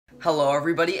Hello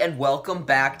everybody and welcome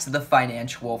back to the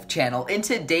Financial Wolf channel. In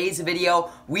today's video,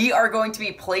 we are going to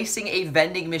be placing a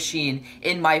vending machine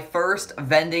in my first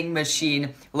vending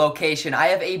machine location. I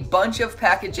have a bunch of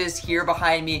packages here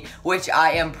behind me, which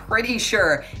I am pretty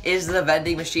sure is the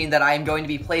vending machine that I am going to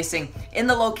be placing in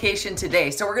the location today.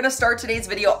 So we're going to start today's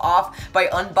video off by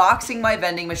unboxing my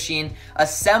vending machine,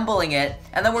 assembling it,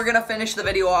 and then we're going to finish the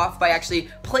video off by actually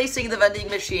placing the vending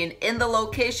machine in the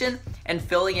location and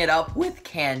filling it up with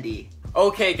candy.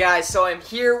 Okay guys, so I'm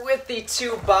here with the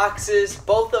two boxes.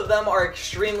 Both of them are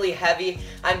extremely heavy.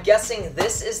 I'm guessing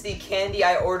this is the candy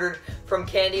I ordered from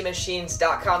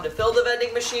candymachines.com to fill the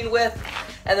vending machine with.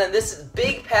 And then this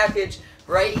big package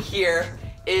right here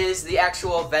is the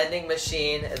actual vending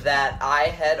machine that I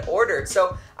had ordered.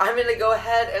 So I'm gonna go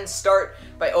ahead and start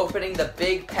by opening the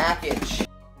big package.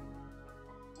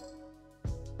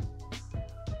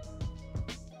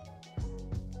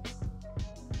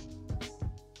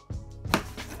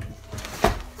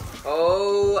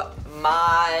 Oh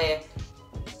my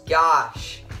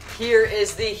gosh. Here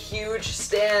is the huge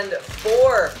stand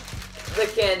for the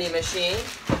candy machine.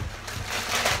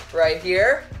 Right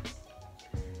here.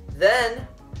 Then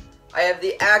I have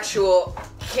the actual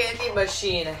candy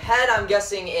machine head, I'm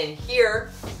guessing, in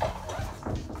here.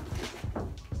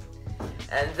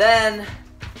 And then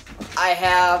I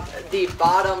have the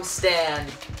bottom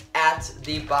stand at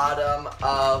the bottom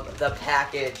of the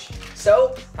package.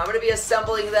 So I'm going to be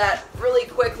assembling that really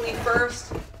quickly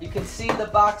first. You can see the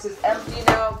box is empty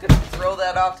now. I'm going to throw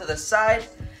that off to the side.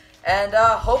 And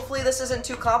hopefully this isn't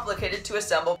too complicated to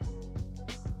assemble.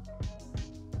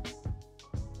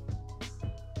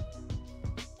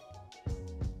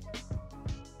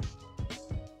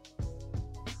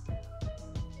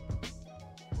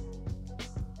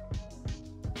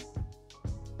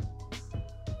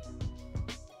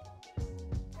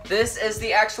 This is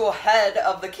the actual head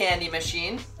of the candy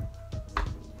machine.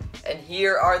 And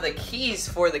here are the keys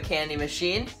for the candy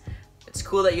machine. It's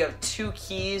cool that you have two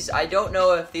keys. I don't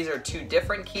know if these are two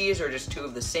different keys or just two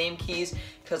of the same keys,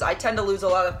 because I tend to lose a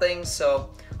lot of things,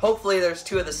 so hopefully there's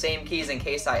two of the same keys in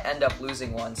case I end up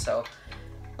losing one. So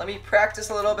let me practice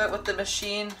a little bit with the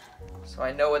machine so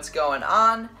I know what's going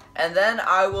on, and then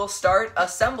I will start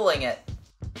assembling it.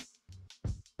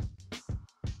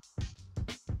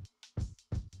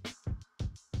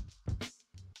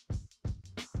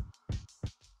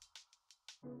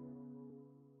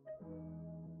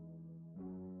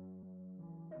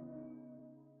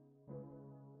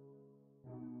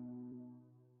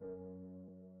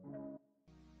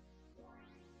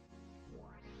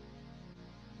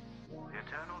 The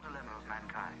eternal dilemma of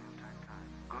mankind,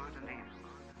 good and evil,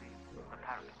 the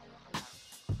paradox.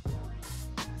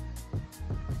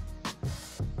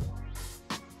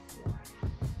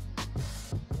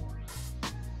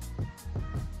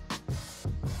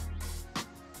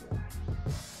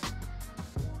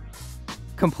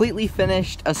 Completely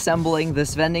finished assembling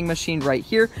this vending machine right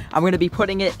here. I'm going to be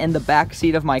putting it in the back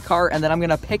seat of my car, and then I'm going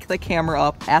to pick the camera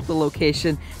up at the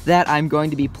location that I'm going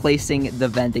to be placing the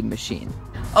vending machine.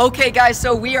 Okay guys,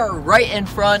 so we are right in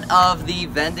front of the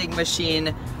vending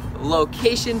machine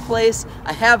location place.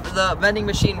 I have the vending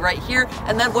machine right here,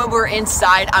 and then when we're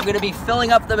inside, I'm going to be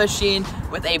filling up the machine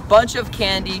with a bunch of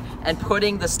candy and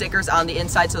putting the stickers on the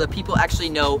inside so that people actually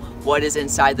know what is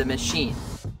inside the machine.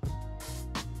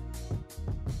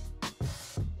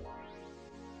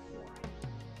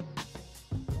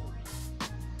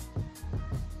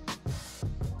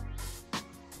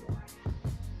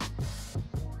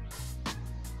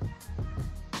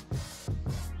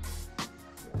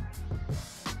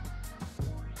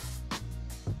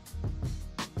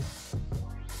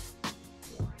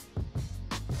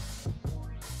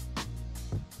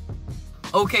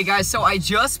 Okay guys, so I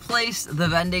just placed the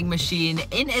vending machine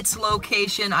in its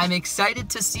location. I'm excited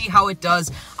to see how it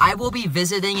does. I will be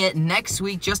visiting it next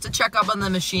week just to check up on the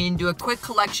machine, do a quick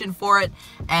collection for it,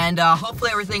 and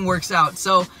hopefully everything works out.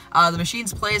 So the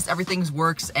machine's placed, everything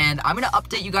works, and I'm going to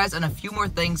update you guys on a few more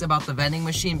things about the vending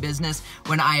machine business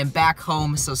when I am back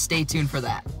home, so stay tuned for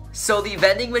that. So the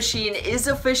vending machine is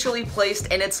officially placed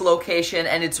in its location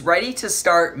and it's ready to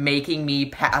start making me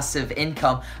passive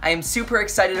income. I am super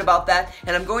excited about that,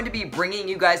 and I'm going to be bringing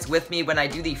you guys with me when I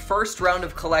do the first round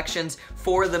of collections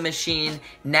for the machine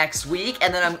next week,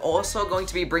 and then I'm also going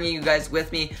to be bringing you guys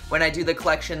with me when I do the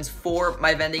collections for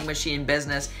my vending machine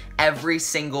business every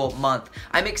single month.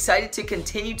 I'm excited to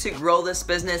continue to grow this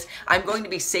business. I'm going to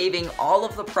be saving all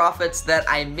of the profits that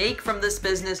I make from this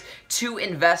business to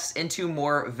invest into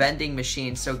more vending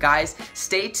machines. So guys,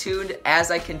 stay tuned as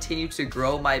I continue to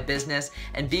grow my business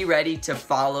and be ready to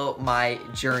follow my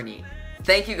journey.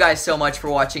 Thank you guys so much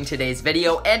for watching today's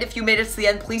video, and if you made it to the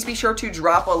end, please be sure to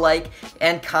drop a like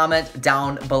and comment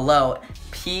down below.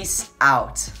 Peace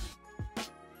out.